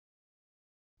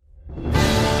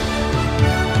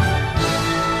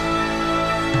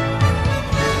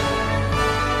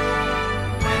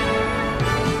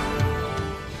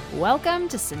welcome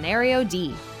to Scenario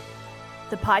D,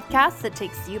 the podcast that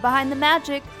takes you behind the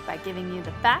magic by giving you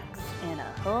the facts and a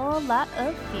whole lot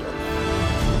of feeling.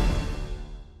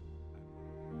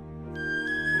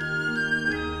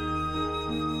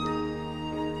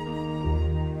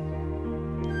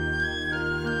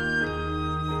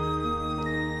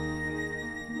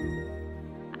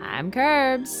 I'm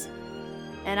Curbs.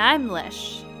 And I'm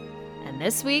Lish. And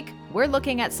this week, we're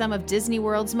looking at some of Disney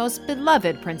World's most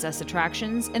beloved princess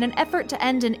attractions in an effort to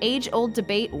end an age-old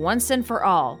debate once and for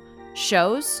all.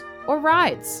 Shows or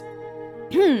rides?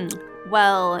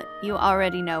 Well, you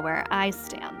already know where I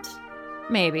stand.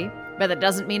 Maybe, but that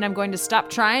doesn't mean I'm going to stop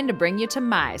trying to bring you to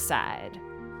my side.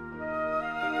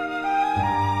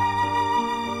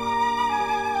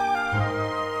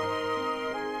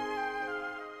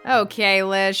 Okay,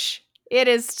 Lish, it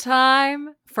is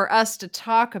time for us to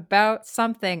talk about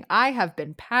something I have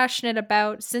been passionate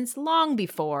about since long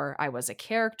before I was a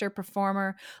character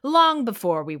performer, long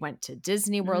before we went to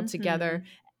Disney World together,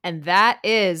 and that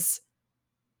is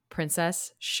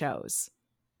princess shows.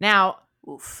 Now,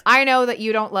 I know that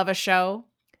you don't love a show.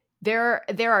 There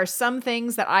are some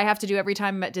things that I have to do every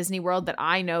time I'm at Disney World that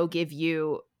I know give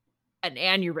you an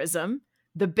aneurysm.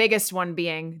 The biggest one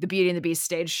being the Beauty and the Beast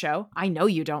stage show. I know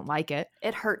you don't like it.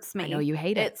 It hurts me. I know you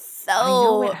hate it. It's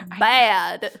so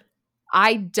bad.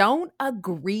 I don't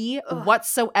agree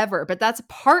whatsoever, but that's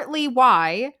partly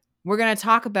why we're going to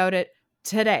talk about it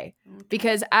today. Okay.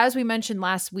 Because as we mentioned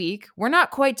last week, we're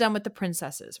not quite done with the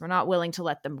princesses. We're not willing to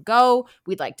let them go.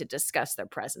 We'd like to discuss their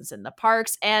presence in the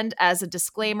parks. And as a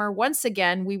disclaimer, once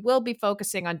again, we will be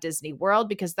focusing on Disney World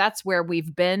because that's where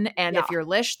we've been. And if you're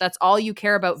Lish, that's all you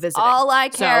care about visiting. All I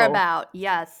care about,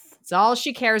 yes. It's all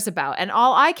she cares about. And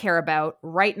all I care about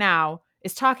right now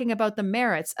is talking about the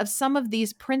merits of some of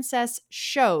these princess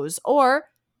shows or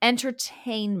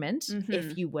entertainment,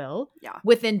 if you will,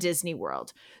 within Disney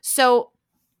World. So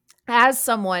as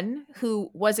someone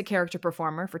who was a character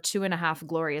performer for 2.5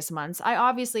 glorious months, I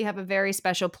obviously have a very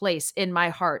special place in my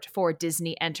heart for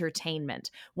Disney entertainment.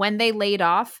 When they laid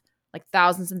off like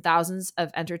thousands and thousands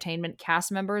of entertainment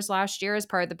cast members last year as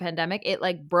part of the pandemic, it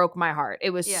like broke my heart.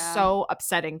 It was so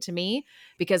upsetting to me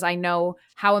because I know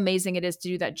how amazing it is to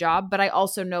do that job, but I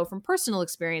also know from personal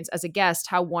experience as a guest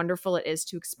how wonderful it is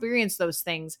to experience those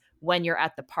things when you're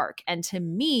at the park. And to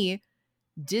me,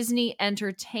 Disney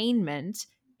entertainment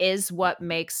is what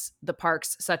makes the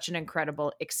parks such an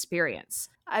incredible experience.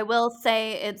 I will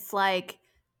say it's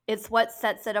what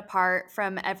sets it apart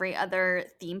from every other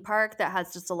theme park that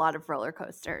has just a lot of roller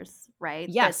coasters, right?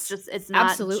 Yes, it's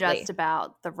not absolutely. just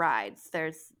about the rides.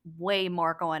 There's way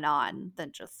more going on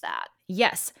than just that.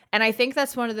 Yes, and I think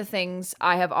that's one of the things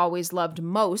I have always loved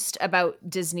most about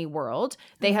Disney World.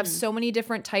 They have so many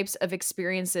different types of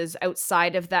experiences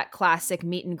outside of that classic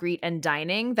meet and greet and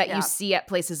dining that you see at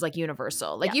places like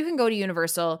Universal. Like you can go to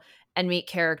Universal and meet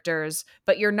characters,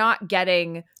 but you're not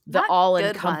getting the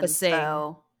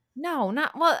all-encompassing. No,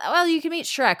 not well. You can meet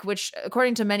Shrek, which,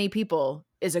 according to many people,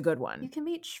 is a good one. You can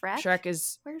meet Shrek.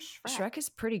 Where's Shrek? Shrek is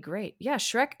pretty great. Yeah,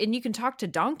 Shrek, and you can talk to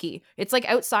Donkey. It's like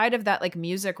outside of that like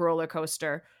music roller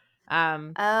coaster.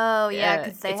 Because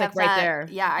they have like right there.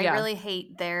 Yeah, I really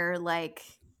hate their like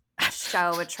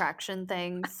show attraction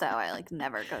thing, so I like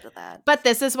never go to that. But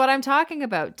this is what I'm talking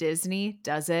about. Disney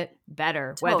does it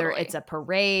better. Totally. Whether it's a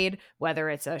parade, whether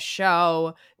it's a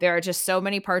show, there are just so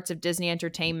many parts of Disney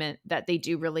entertainment that they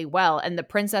do really well. And the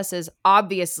princesses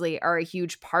obviously are a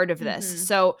huge part of this.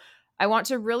 So I want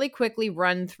to really quickly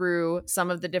run through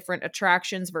some of the different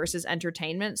attractions versus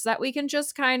entertainment so that we can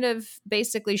just kind of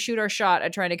basically shoot our shot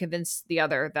at trying to convince the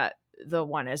other that the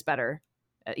one is better,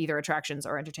 either attractions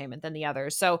or entertainment, than the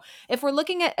others. So if we're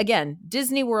looking at, again,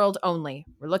 Disney World only,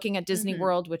 we're looking at Disney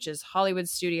World, which is Hollywood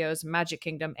Studios, Magic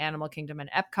Kingdom, Animal Kingdom, and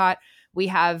Epcot. We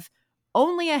have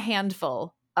only a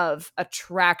handful of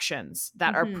attractions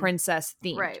that are princess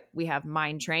themed. Right. We have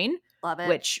Mine Train, love it,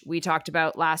 which we talked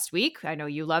about last week. I know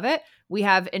you love it. We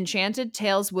have Enchanted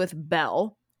Tales with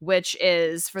Belle, which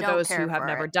is for those who have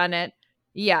never done it.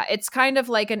 Yeah, it's kind of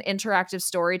like an interactive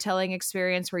storytelling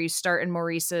experience where you start in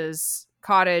Maurice's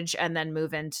cottage and then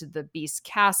move into the Beast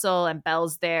Castle, and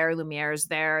Belle's there, Lumiere's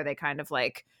there. They kind of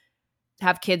like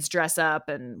have kids dress up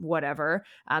and whatever.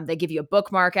 They give you a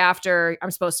bookmark after. I'm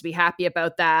supposed to be happy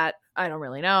about that. I don't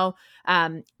really know.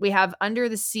 We have Under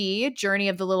the Sea, Journey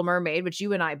of the Little Mermaid, which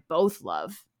you and I both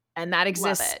love. And that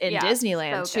exists in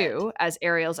Disneyland too, as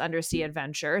Ariel's Undersea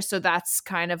Adventure. So that's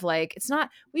kind of like, it's not,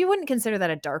 we wouldn't consider that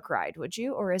a dark ride, would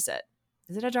you? Or is it?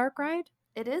 Is it a dark ride?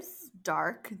 It is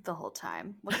dark the whole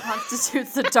time. What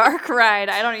constitutes a dark ride?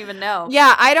 I don't even know.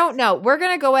 Yeah, I don't know. We're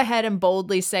going to go ahead and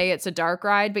boldly say it's a dark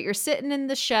ride, but you're sitting in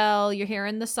the shell, you're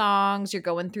hearing the songs, you're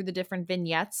going through the different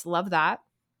vignettes. Love that.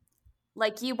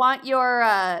 Like you want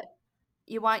your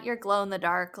glow in the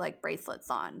dark like bracelets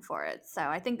on for it. So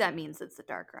I think that means it's a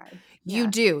dark ride. You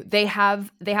do. They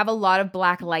have a lot of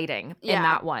black lighting in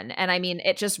that one. And I mean,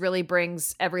 it just really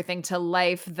brings everything to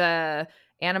life. The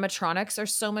animatronics are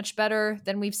so much better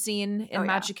than we've seen in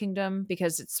Magic Kingdom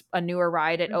because it's a newer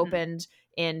ride. It opened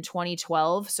in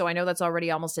 2012. So I know that's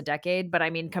already almost a decade, but I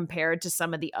mean, compared to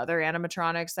some of the other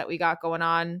animatronics that we got going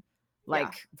on,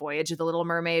 like Voyage of the Little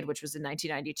Mermaid, which was in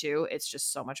 1992, it's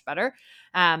just so much better.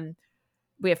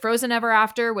 We have Frozen Ever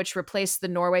After, which replaced the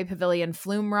Norway Pavilion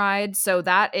Flume ride. So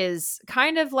that is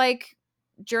kind of like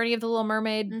Journey of the Little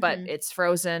Mermaid, but it's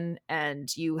frozen and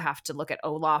you have to look at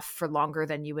Olaf for longer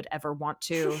than you would ever want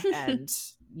to. And,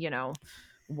 you know,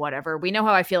 whatever. We know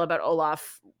how I feel about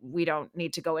Olaf. We don't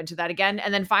need to go into that again.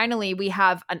 And then finally, we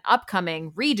have an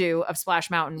upcoming redo of Splash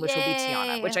Mountain, which will be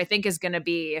Tiana, which I think is going to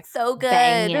be so good.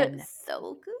 Banging.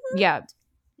 So good. Yeah.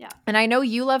 Yeah. And I know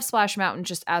you love Splash Mountain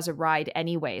just as a ride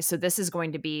anyway. So this is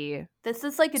going to be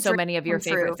like so many of your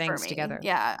favorite things together.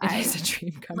 Yeah. It is a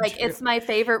dream come true. It's my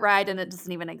favorite ride and it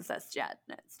doesn't even exist yet.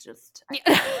 It's just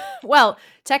well,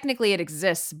 technically it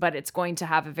exists, but it's going to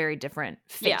have a very different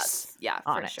face.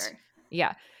 For sure.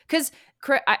 Yeah. Because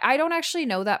I don't actually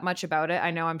know that much about it.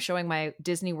 I know I'm showing my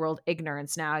Disney World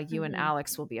ignorance now. You and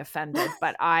Alex will be offended,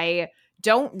 but I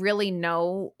don't really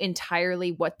know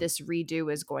entirely what this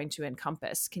redo is going to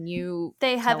encompass. Can you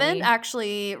They haven't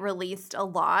actually released a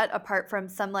lot apart from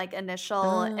some like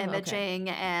initial imaging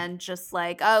and just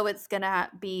like, it's going to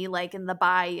be like in the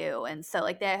bayou. And so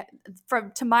like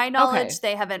to my knowledge,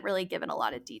 they haven't really given a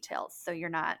lot of details. So you're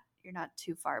not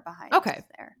too far behind there. Okay.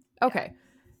 Yeah.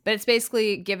 But it's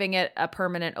basically giving it a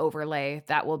permanent overlay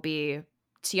that will be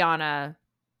Tiana,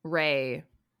 Ray,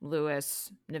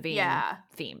 Louis, Naveen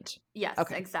themed. Yes,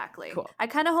 exactly. Cool. I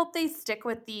kind of hope they stick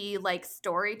with the like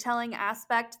storytelling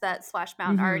aspect that Splash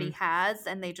Mountain already has,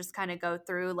 and they just kind of go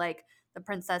through like the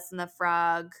Princess and the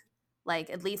Frog,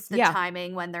 like at least the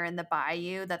timing when they're in the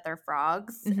bayou that they're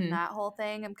frogs and that whole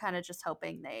thing. I'm kind of just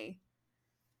hoping they,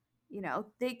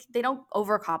 they don't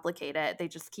overcomplicate it. They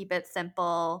just keep it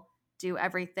simple, do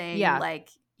everything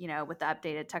like, with the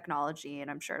updated technology,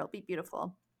 and I'm sure it'll be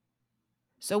beautiful.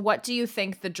 So what do you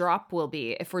think the drop will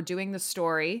be? If we're doing the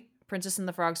story, Princess and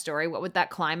the Frog story, what would that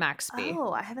climax be?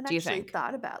 Oh, I haven't actually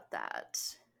thought about that.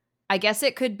 I guess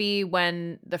it could be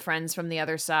when the friends from the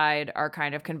other side are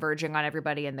kind of converging on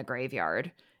everybody in the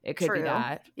graveyard. It could be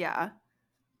that. Yeah.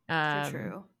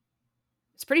 True.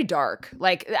 It's pretty dark.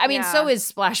 Like, I mean, so is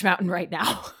Splash Mountain right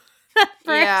now.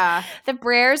 The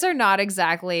Brairs are not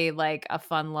exactly like a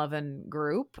fun-loving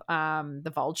group.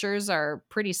 The Vultures are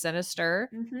pretty sinister.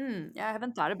 Yeah, I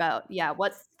haven't thought about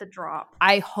what's the drop.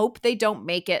 I hope they don't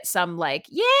make it some like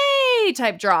yay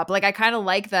type drop. Like I kind of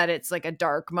like that it's like a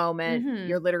dark moment.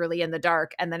 You're literally in the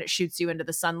dark and then it shoots you into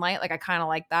the sunlight. Like I kind of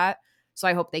like that. So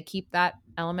I hope they keep that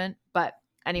element. But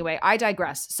anyway, I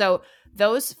digress. So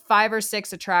those 5 or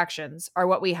 6 attractions are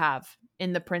what we have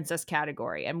in the princess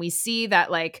category. And we see that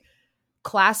like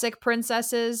classic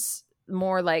princesses,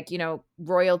 more like,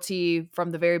 royalty from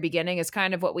the very beginning is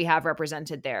kind of what we have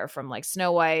represented there from like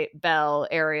Snow White, Belle,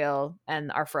 Ariel,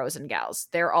 and our Frozen gals.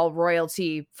 They're all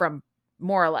royalty from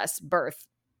more or less birth.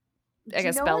 I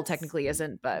guess Belle technically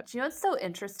isn't, but. Do you know what's so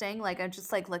interesting? Like I'm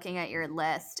just like looking at your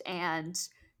list and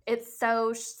it's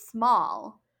so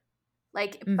small.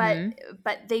 Like,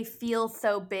 but they feel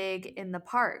so big in the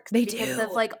parks because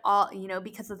of like all,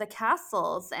 because of the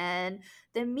castles and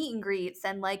the meet and greets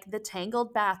and like the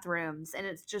tangled bathrooms. And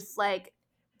it's just like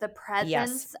the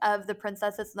presence of the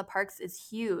princesses in the parks is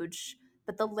huge.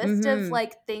 But the list of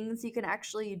like things you can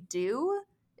actually do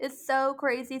is so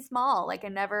crazy small. Like I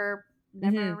never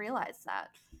realized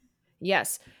that.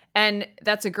 Yes. And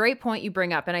that's a great point you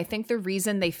bring up. And I think the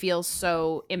reason they feel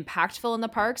so impactful in the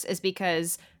parks is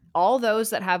because all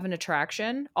those that have an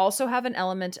attraction also have an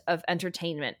element of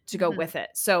entertainment to go with it.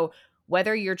 So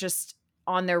whether you're just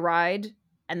on their ride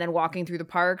and then walking through the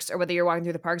parks, or whether you're walking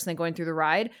through the parks and then going through the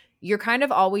ride, you're kind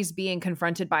of always being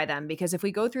confronted by them. Because if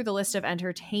we go through the list of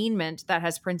entertainment that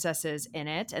has princesses in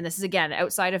it, and this is again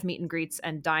outside of meet and greets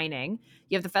and dining,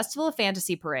 you have the Festival of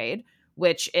Fantasy Parade,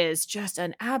 which is just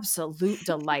an absolute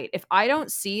delight. If I don't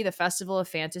see the Festival of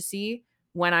Fantasy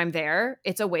when I'm there,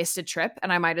 it's a wasted trip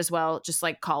and I might as well just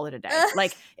like call it a day.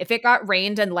 Like if it got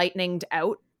rained and lightninged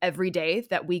out every day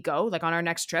that we go, like on our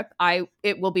next trip,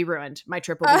 it will be ruined. My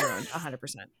trip will be ruined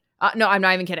 100%. No, I'm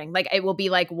not even kidding. Like it will be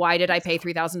like, why did I pay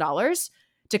 $3,000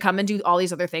 to come and do all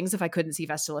these other things if I couldn't see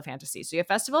Festival of Fantasy. So you have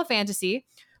Festival of Fantasy,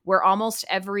 where almost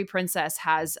every princess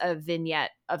has a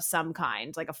vignette of some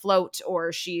kind, like a float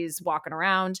or she's walking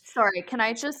around. Sorry, can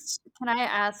I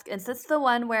ask, is this the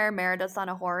one where Merida's on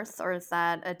a horse, or is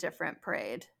that a different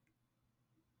parade?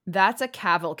 That's a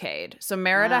cavalcade. So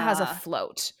Merida has a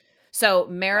float. So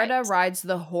Merida rides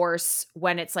the horse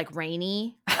when it's like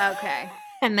rainy. Okay.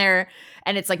 and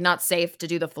it's like not safe to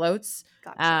do the floats.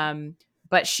 Gotcha.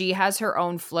 But she has her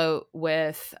own float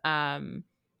with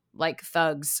like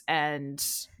thugs and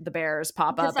the bears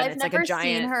pop up, and it's like a giant. I've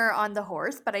never seen her on the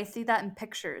horse, but I see that in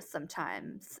pictures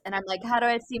sometimes, and I'm like, how do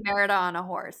I see Merida on a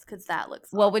horse? Because that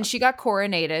looks awesome. When she got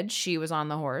coronated, she was on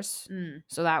the horse,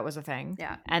 so that was a thing.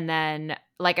 Yeah, and then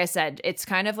like I said, it's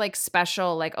kind of like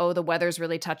special, like, oh, the weather's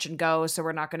really touch and go, so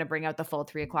we're not going to bring out the full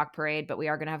 3:00 parade, but we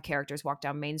are going to have characters walk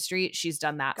down Main Street. She's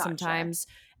done that sometimes.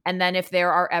 And then if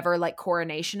there are ever like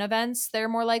coronation events, they're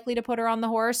more likely to put her on the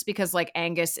horse because like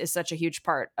Angus is such a huge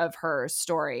part of her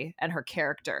story and her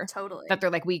character. Totally. That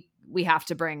they're like, we have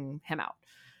to bring him out.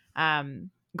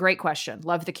 Great question.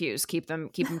 Love the cues. Keep them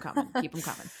coming. Keep them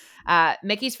coming.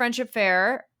 Mickey's Friendship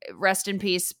Fair, rest in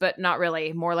peace, but not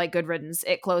really. More like good riddance.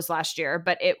 It closed last year,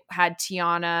 but it had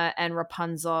Tiana and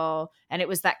Rapunzel, and it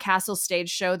was that castle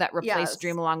stage show that replaced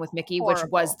Dream Along with Mickey, which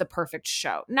was the perfect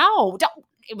show. No,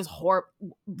 it was horrible.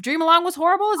 Dream Along was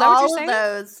horrible? Is that what you're saying? All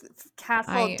of those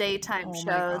castle daytime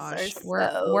shows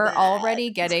are we're already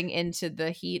getting into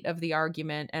the heat of the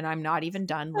argument, and I'm not even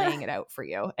done laying it out for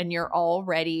you. And you're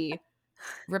already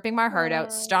ripping my heart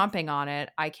out, stomping on it.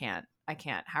 I can't.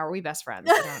 How are we best friends?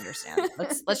 I don't understand.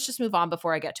 Let's just move on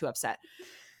before I get too upset.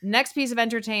 Next piece of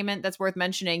entertainment that's worth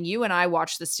mentioning, you and I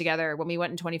watched this together when we went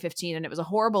in 2015, and it was a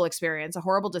horrible experience, a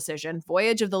horrible decision.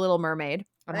 Voyage of the Little Mermaid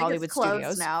on Hollywood it's closed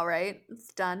Studios. Now, right?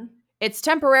 It's done. It's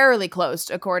temporarily closed,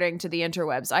 according to the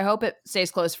interwebs. I hope it stays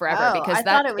closed forever because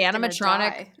that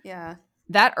animatronic,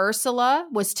 that Ursula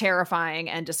was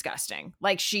terrifying and disgusting.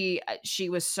 Like she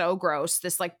was so gross.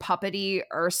 This like puppety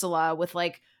Ursula with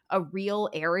like a real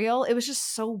Ariel. It was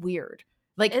just so weird.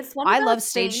 Like I love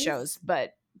stage shows,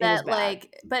 but that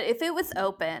but if it was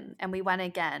open and we went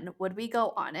again, would we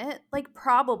go on it? Like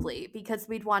probably, because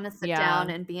we'd want to sit down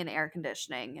and be in air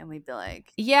conditioning, and we'd be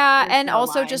like, and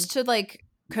also just to like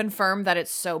confirm that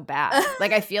it's so bad.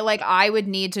 Like I feel like I would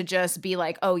need to just be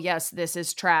like, oh yes, this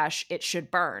is trash, it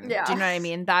should burn. Do you know what I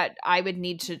mean? That I would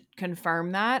need to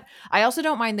confirm that. I also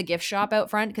don't mind the gift shop out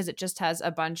front because it just has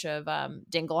a bunch of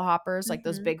dingle hoppers, like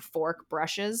those big fork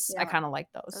brushes. I kind of like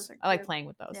those. I like playing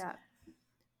with those.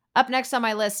 Up next on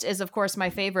my list is, of course, my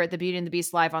favorite, the Beauty and the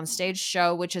Beast Live on Stage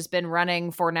show, which has been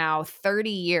running for now 30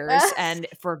 years and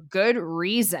for good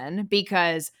reason,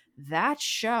 because that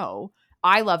show,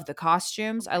 I love the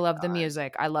costumes. I love the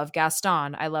music. I love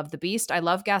Gaston. I love the Beast. I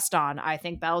love Gaston. I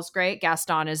think Belle's great.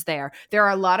 Gaston is there. There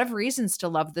are a lot of reasons to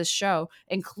love this show,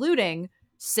 including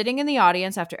sitting in the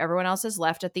audience after everyone else has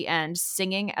left at the end,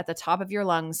 singing at the top of your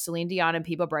lungs Celine Dion and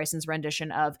Peebo Bryson's rendition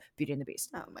of Beauty and the Beast.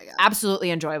 Oh my God.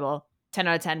 Absolutely enjoyable. 10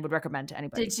 out of 10 would recommend to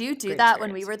anybody. Did you do that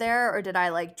when we were there, or did I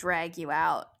like drag you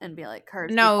out and be like,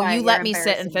 Kurt? No, you let me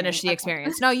sit and finish the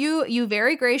experience. No, you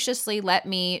very graciously let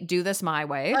me do this my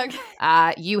way.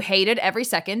 Okay. You hated every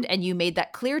second, and you made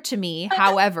that clear to me.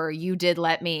 However, you did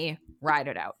let me ride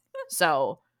it out.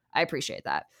 So I appreciate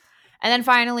that. And then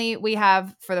finally, we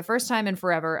have, for the first time in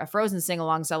forever, a Frozen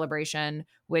sing-along celebration,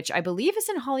 which I believe is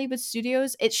in Hollywood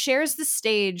Studios. It shares the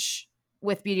stage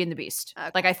with Beauty and the Beast.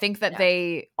 Okay. Like I think that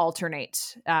they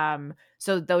alternate.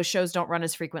 So those shows don't run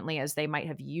as frequently as they might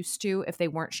have used to if they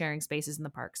weren't sharing spaces in the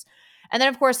parks. And then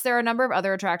of course there are a number of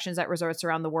other attractions at resorts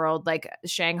around the world. Like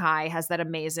Shanghai has that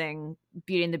amazing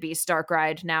Beauty and the Beast dark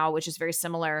ride now, which is very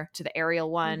similar to the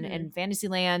Ariel one in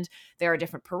Fantasyland. There are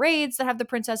different parades that have the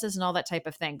princesses and all that type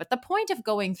of thing. But the point of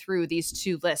going through these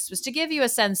two lists was to give you a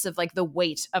sense of like the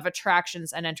weight of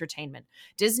attractions and entertainment.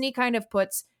 Disney kind of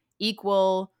puts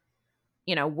equal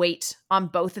weight on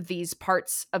both of these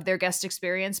parts of their guest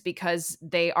experience because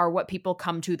they are what people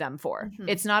come to them for.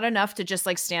 It's not enough to just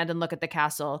like stand and look at the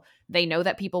castle. They know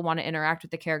that people want to interact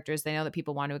with the characters. They know that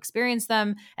people want to experience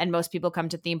them. And most people come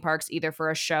to theme parks either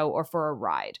for a show or for a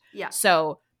ride. Yeah.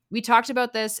 So we talked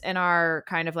about this in our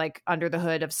kind of like under the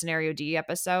hood of Scenario D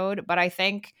episode, but I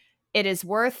think it is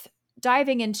worth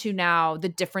diving into now the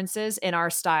differences in our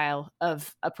style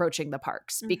of approaching the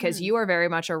parks because you are very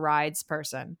much a rides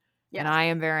person. Yes. And I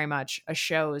am very much a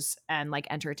shows and like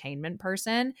entertainment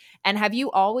person. And have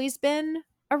you always been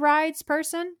a rides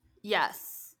person?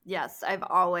 Yes. I've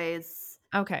always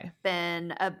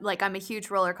been I'm a huge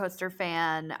roller coaster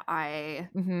fan. I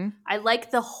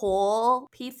like the whole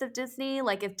piece of Disney.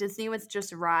 Like if Disney was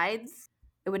just rides,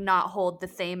 it would not hold the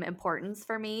same importance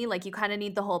for me. Like, you kind of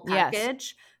need the whole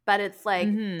package, but it's like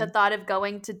the thought of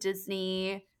going to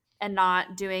Disney and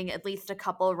not doing at least a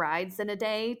couple rides in a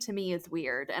day to me is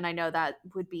weird. And I know that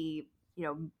would be, you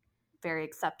know, very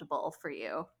acceptable for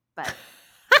you, but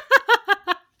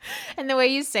and the way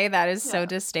you say that is so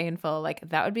disdainful. Like,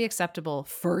 that would be acceptable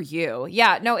for you.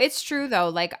 Yeah, no, it's true though.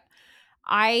 Like,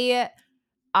 I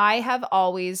have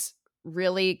always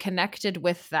really connected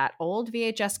with that old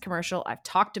VHS commercial. I've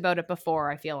talked about it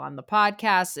before, I feel, on the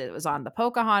podcast. It was on the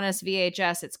Pocahontas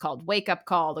VHS. It's called Wake Up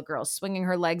Call. The girl's swinging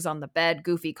her legs on the bed.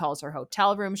 Goofy calls her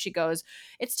hotel room. She goes,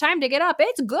 "It's time to get up.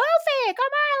 It's Goofy. Come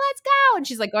on, let's go." And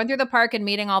she's like going through the park and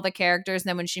meeting all the characters. And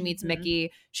then when she meets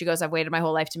Mickey, she goes, "I've waited my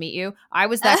whole life to meet you." I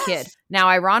was that kid. Now,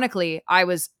 ironically, I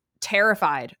was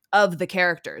terrified of the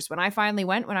characters. When I finally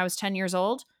went when I was 10 years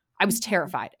old, I was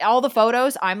terrified. All the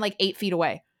photos, I'm like 8 feet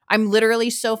away. I'm literally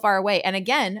so far away. And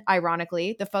again,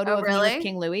 ironically, the photo of me with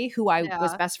King Louis, who I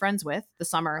was best friends with the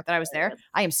summer that I was there,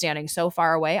 I am standing so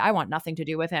far away. I want nothing to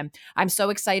do with him. I'm so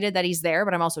excited that he's there,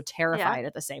 but I'm also terrified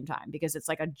at the same time because it's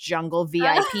like a jungle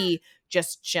VIP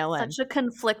just chilling. Such a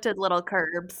conflicted little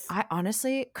Curbs.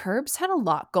 Curbs had a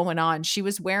lot going on. She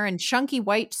was wearing chunky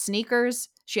white sneakers.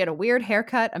 She had a weird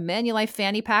haircut, a Manulife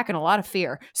fanny pack, and a lot of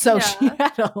fear. So she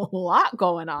had a lot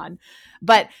going on.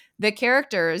 But the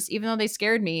characters, even though they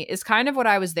scared me, is kind of what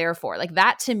I was there for. Like,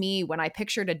 that to me, when I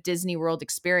pictured a Disney World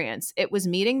experience, it was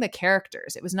meeting the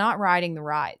characters. It was not riding the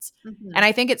rides. And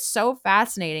I think it's so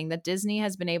fascinating that Disney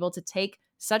has been able to take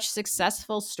such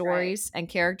successful stories and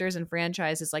characters and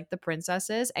franchises like the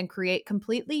princesses and create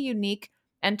completely unique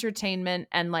entertainment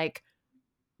and like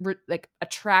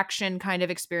attraction kind of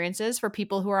experiences for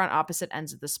people who are on opposite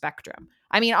ends of the spectrum.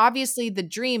 I mean, obviously the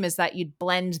dream is that you'd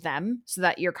blend them so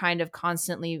that you're kind of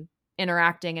constantly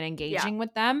interacting and engaging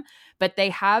with them, but they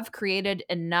have created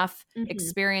enough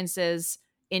experiences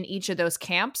in each of those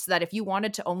camps that if you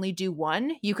wanted to only do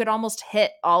one, you could almost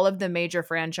hit all of the major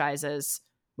franchises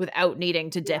without needing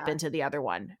to dip into the other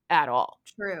one at all.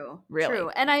 True. Really. True.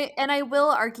 And I will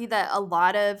argue that a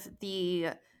lot of the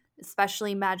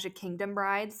especially Magic Kingdom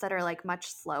rides that are like much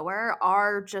slower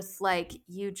are just like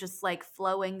you just like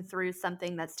flowing through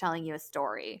something that's telling you a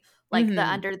story. Like the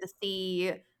Under the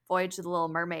Sea Voyage of the Little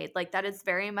Mermaid. Like that is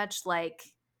very much like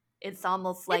it's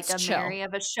almost like it's a chill. Mary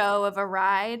of a show of a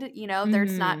ride. You know,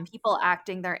 there's not people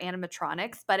acting their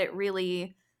animatronics, but it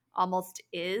really almost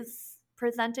is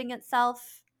presenting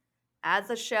itself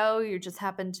as a show. You just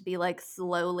happen to be like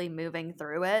slowly moving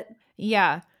through it.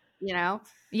 Yeah. You know?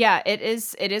 Yeah, it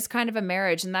is kind of a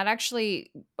marriage. And that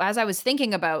actually, as I was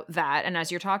thinking about that, and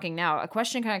as you're talking now, a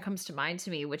question kind of comes to mind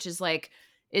to me, which is like,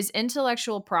 is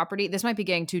intellectual property, this might be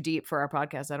getting too deep for our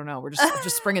podcast, I don't know. We're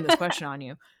just springing this question on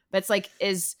you. But it's like,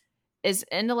 is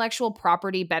intellectual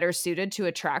property better suited to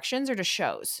attractions or to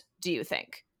shows, do you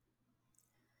think?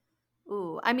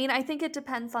 Ooh, I mean, I think it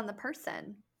depends on the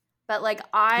person. But like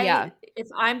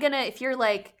if you're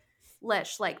like,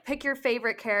 Lish, like pick your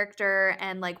favorite character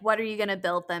and like what are you going to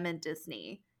build them in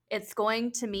Disney? It's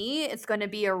going to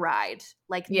be a ride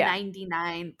like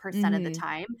 99% of the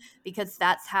time because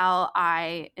that's how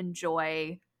I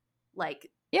enjoy like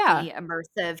the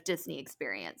immersive Disney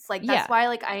experience. Like that's why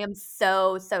like I am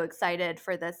so excited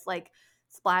for this like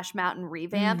Splash Mountain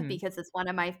revamp because it's one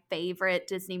of my favorite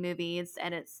Disney movies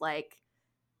and it's like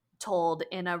told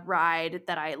in a ride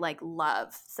that I like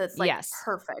love. So it's like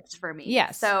perfect for me.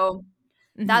 Yes. So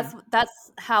that's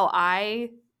how I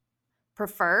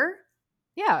prefer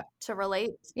to relate.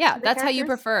 Yeah, to that's how you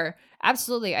prefer.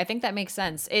 Absolutely. I think that makes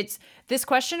sense. This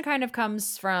question kind of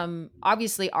comes from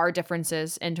obviously our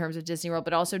differences in terms of Disney World,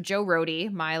 but also Joe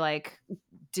Rohde, my like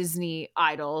Disney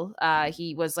idol.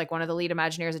 He was like one of the lead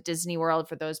Imagineers at Disney World.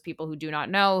 For those people who do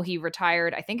not know, he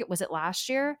retired. I think it last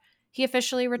year. He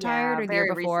officially retired or the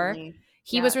year before. Recently.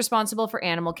 He was responsible for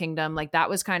Animal Kingdom. Like that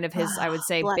was kind of his, I would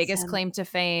say, biggest claim to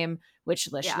fame, which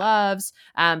Lish loves.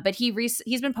 But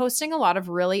he's been posting a lot of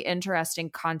really interesting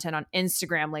content on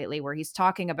Instagram lately where he's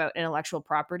talking about intellectual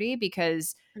property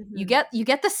because you get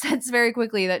the sense very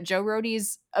quickly that Joe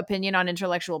Rohde's opinion on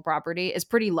intellectual property is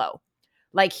pretty low.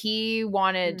 Like he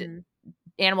wanted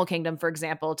Animal Kingdom, for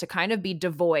example, to kind of be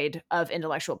devoid of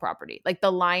intellectual property. Like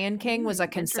the Lion King was a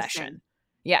concession.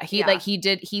 Yeah,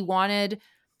 he wanted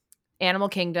Animal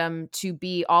Kingdom to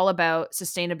be all about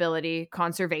sustainability,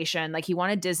 conservation. Like he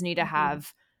wanted Disney to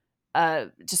have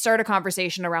to start a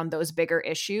conversation around those bigger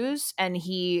issues. And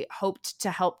he hoped to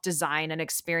help design an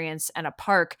experience and a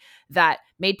park that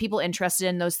made people interested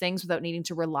in those things without needing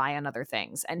to rely on other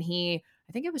things. And I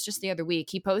think it was just the other week,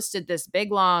 he posted this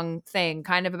big long thing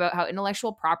kind of about how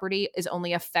intellectual property is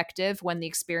only effective when the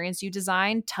experience you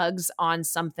design tugs on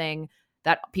something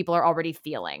that people are already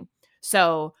feeling.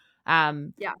 So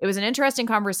it was an interesting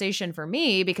conversation for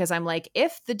me because I'm like,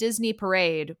 if the Disney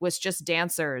parade was just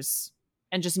dancers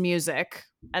and just music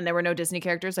and there were no Disney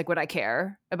characters, like, would I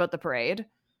care about the parade?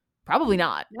 Probably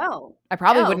not. No. I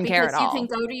probably wouldn't care at all. Because you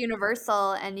can go to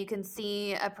Universal and you can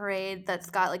see a parade that's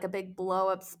got like a big blow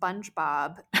up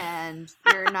SpongeBob and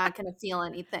you're not going to feel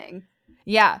anything.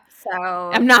 Yeah.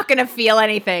 So I'm not going to feel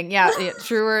anything. Yeah.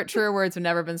 Truer words have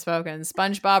never been spoken.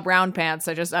 SpongeBob round pants.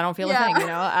 I don't feel a thing, you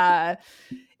know?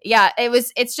 Yeah,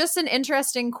 it's just an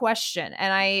interesting question.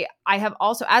 And I have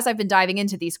also, as I've been diving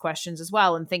into these questions as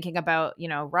well and thinking about, you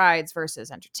know, rides versus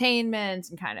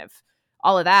entertainment and kind of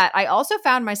all of that, I also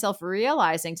found myself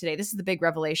realizing today, this is the big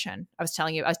revelation I was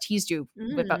telling you, I teased you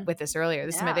with this earlier.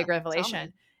 This is my big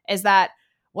revelation, is that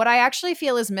what I actually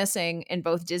feel is missing in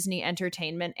both Disney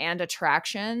entertainment and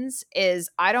attractions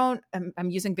is I'm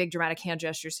using big dramatic hand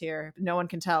gestures here. No one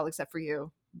can tell except for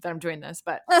you that I'm doing this,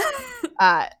 but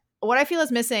what I feel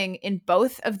is missing in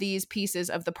both of these pieces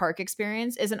of the park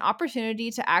experience is an opportunity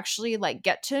to actually like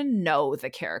get to know the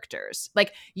characters.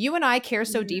 Like you and I care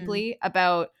so deeply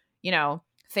about, you know,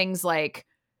 things like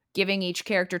giving each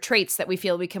character traits that we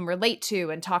feel we can relate to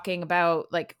and talking about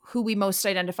like who we most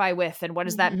identify with and what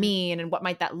does that mean and what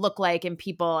might that look like in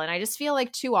people. And I just feel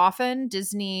like too often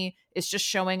Disney is just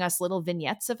showing us little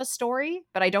vignettes of a story,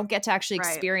 but I don't get to actually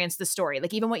experience the story.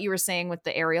 Like even what you were saying with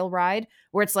the Ariel ride,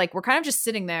 where it's like we're kind of just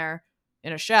sitting there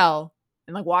in a shell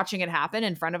and like watching it happen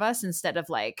in front of us instead of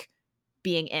like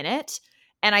being in it.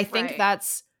 And I think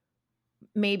that's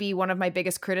maybe one of my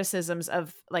biggest criticisms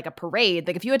of like a parade.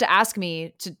 Like if you had to ask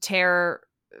me to tear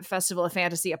Festival of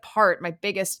Fantasy apart, my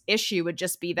biggest issue would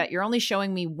just be that you're only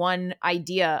showing me one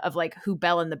idea of like who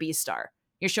Belle and the Beast are.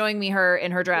 You're showing me her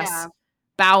in her dress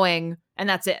bowing, and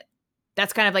that's it.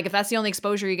 That's kind of like if that's the only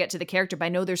exposure you get to the character, but I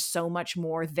know there's so much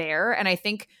more there. And I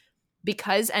think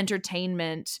because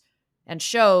entertainment and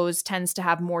shows tends to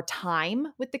have more time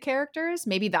with the characters,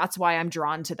 maybe that's why I'm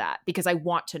drawn to that, because I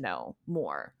want to know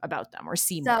more about them or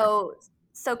see more.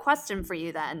 So question for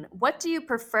you then. What do you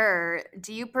prefer?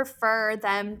 Do you prefer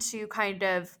them to kind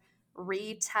of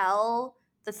retell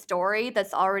the story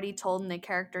that's already told in the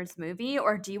character's movie,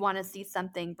 or do you want to see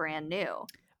something brand new?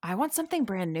 I want something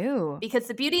brand new. Because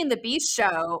the Beauty and the Beast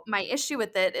show, my issue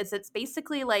with it is it's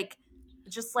basically like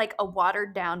just like a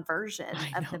watered down version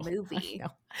of the movie.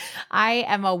 I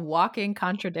am a walking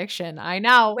contradiction. I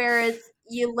know. Whereas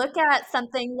you look at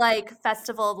something like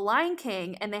Festival of the Lion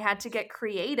King and they had to get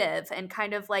creative and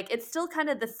kind of like it's still kind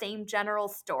of the same general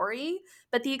story,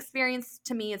 but the experience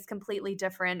to me is completely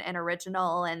different and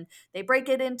original, and they break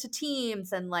it into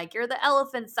teams and like you're the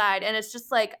elephant side, and it's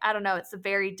just like I don't know, it's a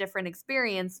very different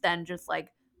experience than just like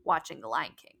watching The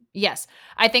Lion King. Yes,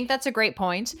 I think that's a great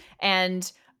point. And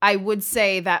I would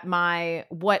say that my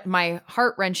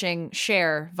heart-wrenching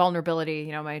vulnerability,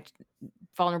 you know, my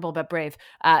vulnerable but brave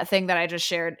thing that I just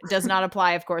shared does not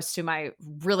apply, of course, to my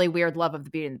really weird love of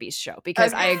the Beauty and the Beast show,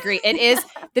 because I agree. It is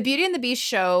the Beauty and the Beast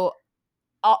show.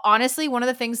 Honestly, one of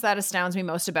the things that astounds me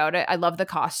most about it, I love the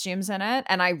costumes in it,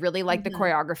 and I really like the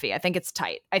choreography. I think it's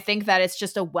tight. I think that it's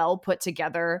just a well put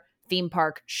together theme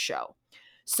park show.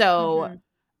 So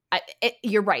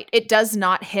you're right. It does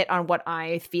not hit on what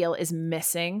I feel is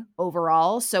missing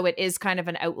overall. So it is kind of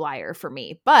an outlier for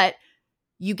me. But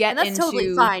you get that's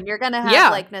totally fine. You're going to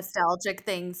have like nostalgic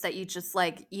things that you just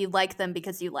like, you like them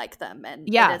because you like them. And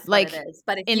it is like what it is.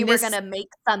 But if you were going to make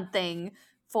something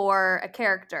for a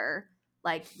character,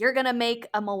 like you're going to make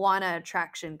a Moana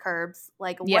attraction, Curbs.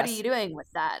 Like, what are you doing with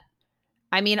that?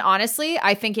 I mean, honestly,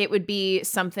 I think it would be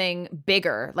something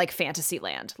bigger like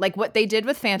Fantasyland. Like what they did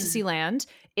with Fantasyland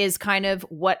is kind of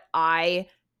what I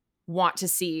want to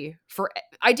see for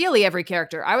ideally every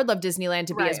character. I would love Disneyland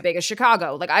to be as big as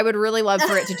Chicago. Like I would really love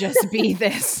for it to just be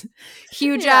this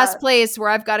huge ass place where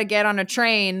I've got to get on a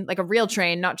train, like a real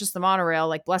train, not just the monorail,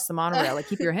 like bless the monorail, like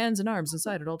keep your hands and arms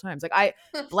inside at all times. Like I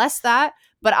bless that.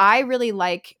 But I really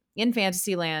like in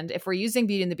Fantasyland, if we're using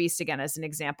Beauty and the Beast again as an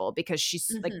example, because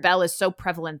she's like Belle is so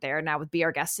prevalent there now with Be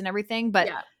Our Guest and everything, but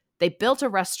they built a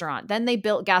restaurant. Then they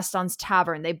built Gaston's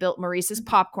Tavern. They built Maurice's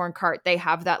popcorn cart. They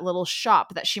have that little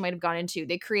shop that she might have gone into.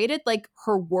 They created like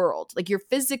her world. Like you're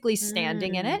physically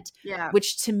standing in it,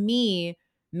 which to me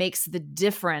makes the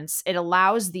difference. It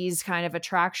allows these kind of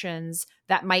attractions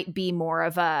that might be more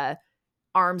of a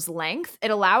arm's length.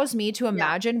 It allows me to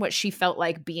imagine what she felt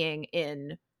like being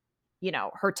in, you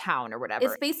know, her town or whatever.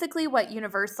 It's basically what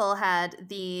Universal had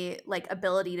the like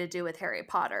ability to do with Harry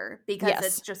Potter, because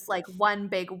it's just like one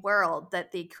big world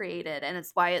that they created, and it's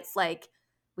why it's like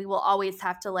we will always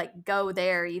have to like go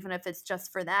there even if it's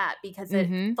just for that, because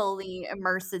it fully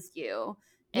immerses you.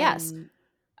 Yes.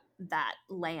 that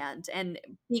land. And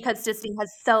because Disney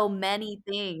has so many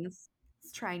things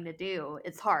it's trying to do,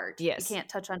 it's hard. You Yes. can't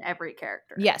touch on every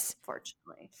character. Yes.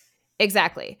 Fortunately.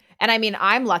 Exactly. And I mean,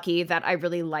 I'm lucky that I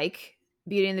really like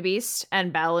Beauty and the Beast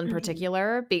and Belle in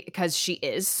particular because she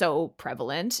is so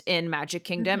prevalent in Magic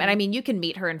Kingdom. And I mean, you can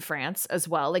meet her in France as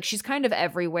well. Like she's kind of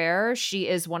everywhere. She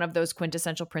is one of those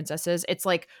quintessential princesses. It's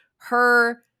like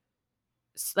her,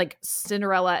 like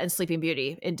Cinderella and Sleeping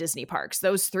Beauty in Disney parks.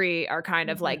 Those three are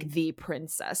kind of like the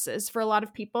princesses for a lot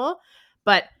of people.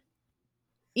 But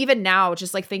even now,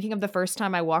 just like thinking of the first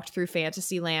time I walked through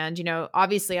Fantasyland, you know,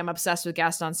 obviously I'm obsessed with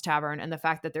Gaston's Tavern and the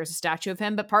fact that there's a statue of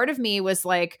him. But part of me was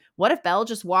like, what if Belle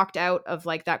just walked out of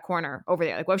like that corner over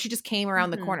there? Like, what if she just came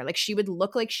around the corner? Like, she would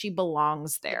look like she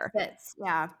belongs there. It fits.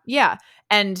 Yeah. Yeah.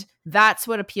 And that's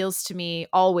what appeals to me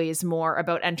always more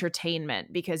about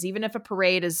entertainment, because even if a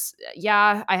parade is,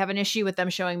 I have an issue with them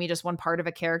showing me just one part of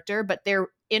a character, but they're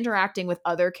interacting with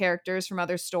other characters from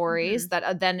other stories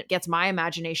that then gets my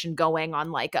imagination going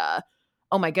on like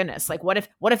oh my goodness, like what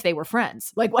if they were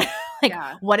friends? Like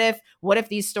what if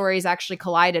these stories actually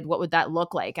collided? What would that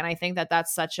look like? And I think that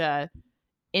that's such a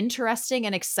interesting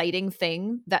and exciting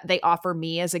thing that they offer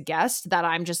me as a guest that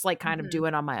I'm just like kind of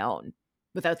doing on my own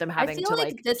without them having to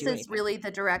like this is really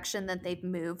the direction that they've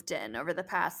moved in over the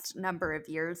past number of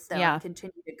years though, and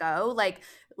continue to go.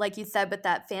 Like you said with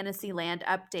that Fantasyland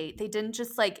update, they didn't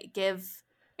just like give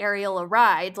Ariel a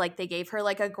ride, like they gave her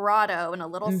like a grotto and a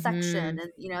little section,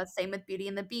 and you know, same with Beauty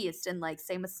and the Beast, and like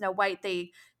same with Snow White.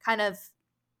 They kind of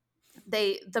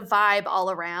the vibe all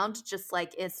around just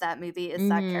like is that movie, is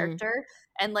that character.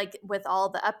 And like with all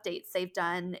the updates they've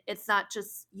done, it's not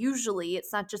just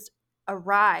a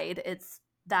ride, it's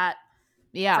that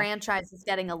franchise is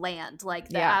getting a land, like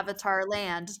the Avatar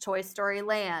land, Toy Story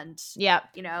land.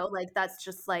 You know, like that's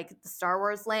just like the Star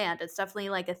Wars land. It's definitely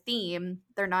like a theme.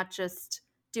 They're not just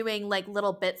doing like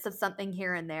little bits of something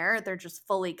here and there. They're just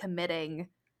fully committing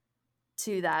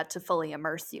to that to fully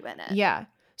immerse you in it. Yeah.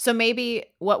 So maybe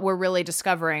what we're really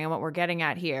discovering and what we're getting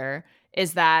at here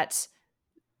is that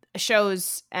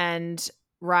shows and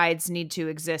rides need to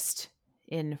exist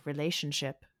in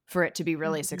relationship for it to be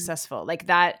really successful. Like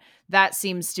that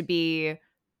seems to be,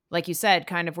 like you said,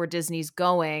 kind of where Disney's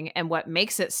going and what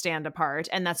makes it stand apart.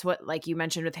 And that's what, like you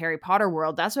mentioned with Harry Potter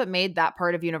World, that's what made that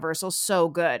part of Universal so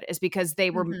good, is because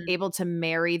they were able to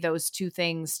marry those two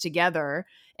things together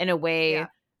in a way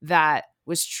that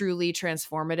was truly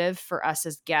transformative for us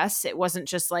as guests. It wasn't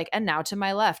just like, and now to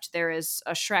my left, there is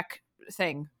a Shrek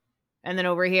thing. And then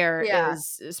over here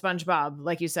is SpongeBob,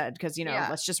 like you said, because, you know,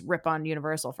 let's just rip on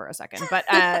Universal for a second. But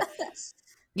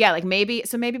like maybe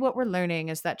what we're learning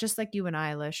is that just like you and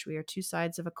I, Lish, we are two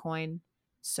sides of a coin.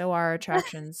 So are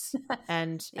attractions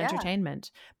and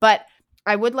entertainment. But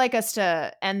I would like us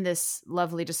to end this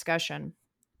lovely discussion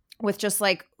with just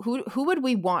like, who would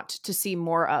we want to see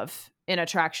more of in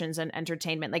attractions and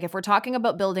entertainment? Like if we're talking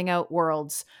about building out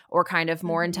worlds or kind of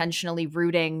more intentionally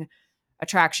rooting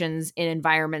attractions in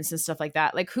environments and stuff like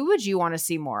that, like who would you want to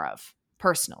see more of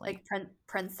personally? Like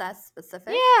princess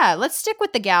specific? Yeah, let's stick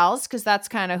with the gals because that's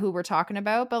kind of who we're talking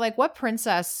about. But like, what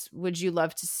princess would you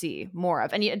love to see more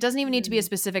of? And it doesn't even need to be a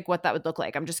specific what that would look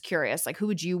like. I'm just curious, like who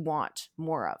would you want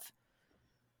more of?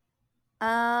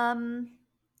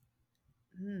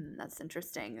 That's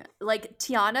interesting. Like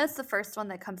Tiana's the first one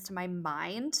that comes to my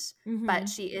mind, but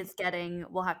she is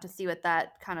we'll have to see what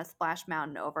that kind of Splash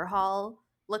Mountain overhaul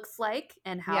looks like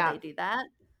and how they do that.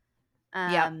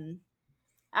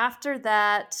 After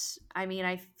that, I mean,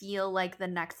 I feel like the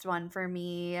next one for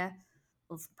me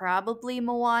was probably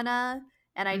Moana,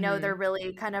 and I know they're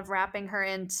really kind of wrapping her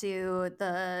into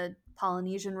the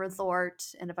Polynesian resort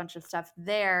and a bunch of stuff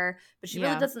there, but she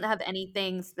really doesn't have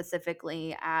anything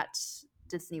specifically at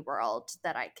Disney World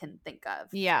that I can think of.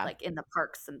 Like in the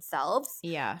parks themselves.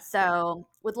 So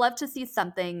would love to see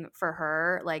something for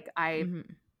her. Like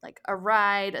like a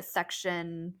ride, a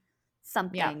section,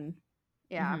 something.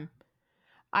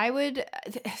 I would,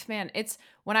 man, it's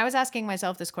when I was asking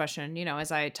myself this question, you know,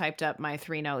 as I typed up my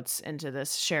 3 notes into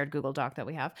this shared Google Doc that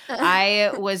we have,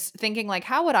 I was thinking like,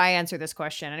 how would I answer this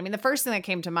question? And I mean, the first thing that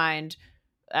came to mind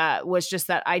was just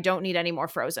that I don't need any more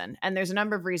Frozen. And there's a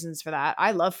number of reasons for that.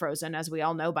 I love Frozen, as we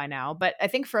all know by now, but I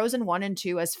think Frozen 1 and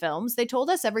 2 as films, they told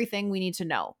us everything we need to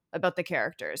know about the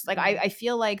characters. Like, I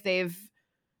feel like they've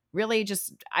really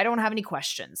just, I don't have any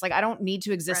questions. Like, I don't need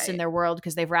to exist in their world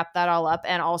because they've wrapped that all up.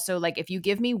 And also, like, if you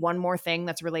give me one more thing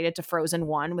that's related to Frozen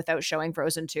 1 without showing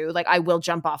Frozen 2, like, I will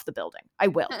jump off the building. I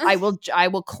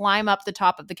will climb up the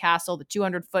top of the castle, the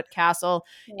 200-foot castle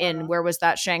in, where was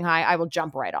that, Shanghai? I will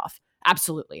jump right off.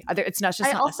 Absolutely. It's not just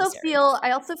I not also necessary.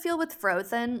 feel with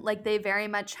Frozen, like they very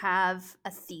much have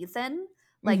a season,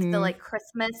 like the like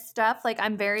Christmas stuff. Like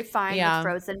I'm very fine with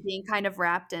Frozen being kind of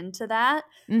wrapped into that.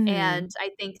 And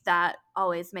I think that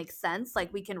always makes sense.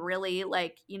 Like we can really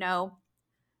like, you know,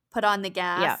 put on the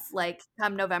gas like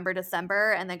come November,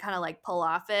 December, and then kind of like pull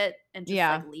off it and just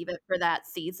like leave it for that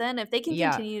season. If they can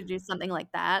continue to do something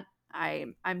like that,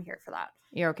 I'm here for that.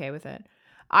 You're okay with it.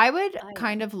 I would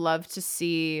kind of love to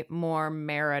see more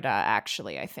Merida,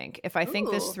 actually, I think. If I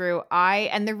think this through,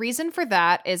 and the reason for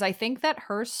that is I think that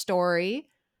her story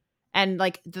and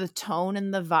like the tone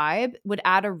and the vibe would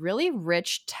add a really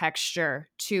rich texture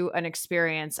to an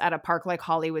experience at a park like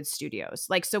Hollywood Studios.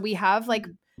 Like, so we have like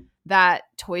that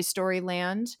Toy Story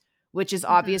Land, which is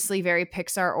obviously very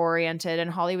Pixar oriented,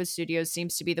 and Hollywood Studios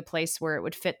seems to be the place where it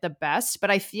would fit the best. But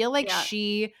I feel like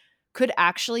she could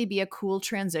actually be a cool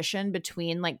transition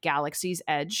between like Galaxy's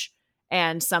Edge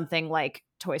and something like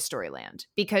Toy Story Land,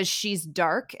 because she's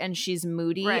dark and she's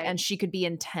moody and she could be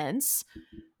intense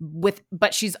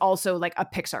but she's also like a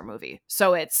Pixar movie.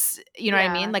 So it's, you know what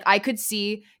I mean? Like I could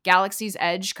see Galaxy's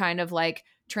Edge kind of like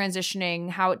transitioning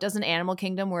how it does in Animal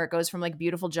Kingdom, where it goes from like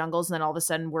beautiful jungles and then all of a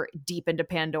sudden we're deep into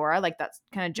Pandora, like that's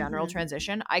kind of general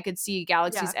transition. I could see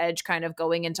Galaxy's Edge kind of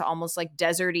going into almost like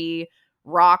deserty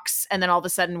rocks, and then all of a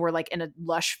sudden we're like in a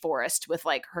lush forest with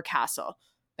like her castle.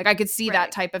 Like I could see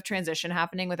that type of transition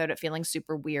happening without it feeling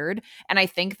super weird. And I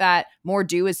think that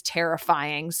Mor'du is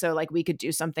terrifying, so like we could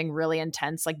do something really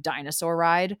intense like dinosaur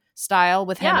ride style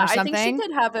with him or something. I think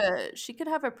she could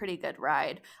have a pretty good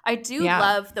ride. I do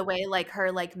love the way like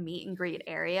her like meet and greet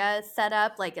area is set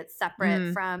up, like it's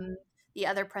separate from the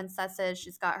other princesses.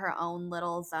 She's got her own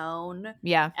little zone.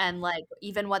 Yeah. And like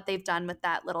even what they've done with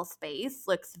that little space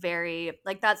looks very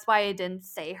like, that's why I didn't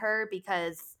say her,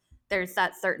 because there's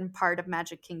that certain part of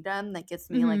Magic Kingdom that gives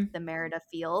me like the Merida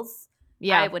feels.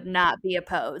 Yeah. I would not be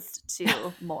opposed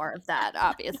to more of that,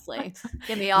 obviously.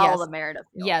 Give me all the Merida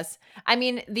feels. Yes. I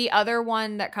mean, the other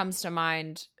one that comes to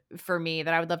mind for me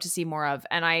that I would love to see more of,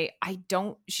 and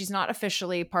she's not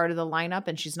officially part of the lineup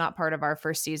and she's not part of our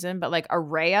first season, but like a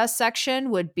Raya section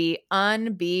would be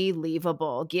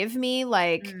unbelievable. Give me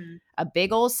like a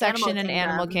big old section in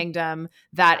Animal Kingdom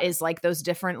that is like those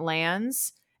different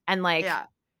lands, and like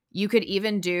you could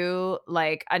even do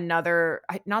like another,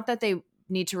 not that they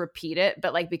need to repeat it,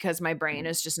 but like because my brain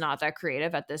is just not that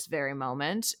creative at this very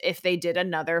moment, if they did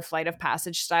another Flight of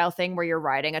Passage style thing where you're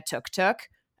riding a tuk-tuk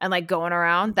and like going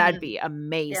around, that'd be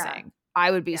amazing.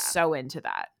 I would be so into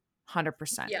that.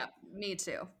 100%. Yeah, me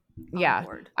too. Yeah.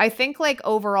 I think like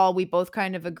overall we both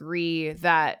kind of agree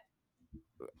that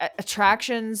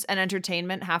attractions and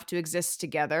entertainment have to exist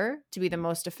together to be the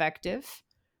most effective.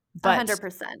 But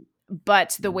 100%.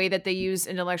 But the way that they use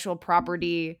intellectual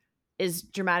property is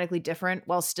dramatically different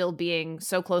while still being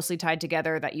so closely tied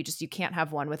together that you can't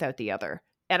have one without the other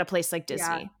at a place like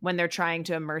Disney when they're trying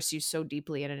to immerse you so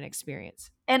deeply in an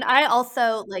experience. And I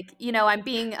also like, you know, I'm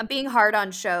being hard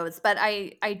on shows, but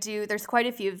I do, there's quite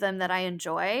a few of them that I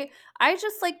enjoy. I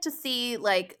just like to see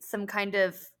like some kind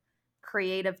of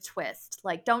creative twist.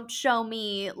 Like don't show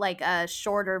me like a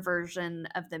shorter version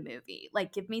of the movie.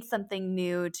 Like give me something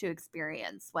new to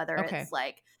experience, whether it's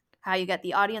like how you get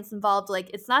the audience involved.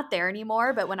 Like it's not there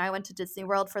anymore, but when I went to Disney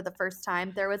World for the first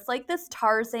time, there was like this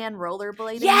Tarzan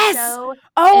rollerblading show.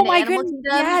 Oh my goodness.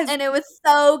 Yes. And it was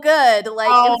so good. Like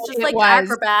it was just like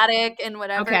acrobatic and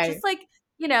whatever. Just like,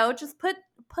 you know, just put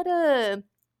a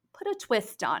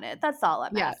twist on it. That's all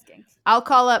I'm asking. I'll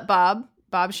call up Bob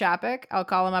Chapek. I'll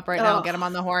call him up right now, get him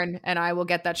on the horn, and I will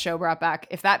get that show brought back.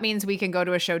 If that means we can go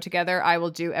to a show together, I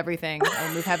will do everything. I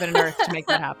will move heaven and earth to make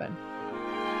that happen.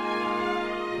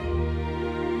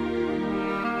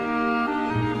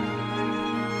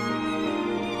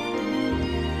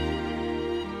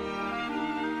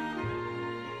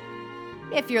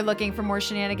 If you're looking for more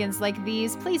shenanigans like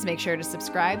these, please make sure to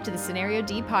subscribe to the Scenario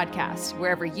D podcast,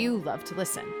 wherever you love to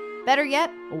listen. Better yet,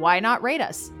 why not rate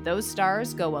us? Those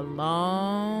stars go a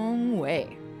long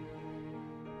way.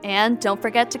 And don't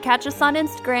forget to catch us on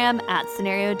Instagram at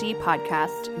Scenario D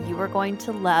Podcast. You are going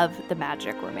to love the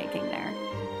magic we're making there.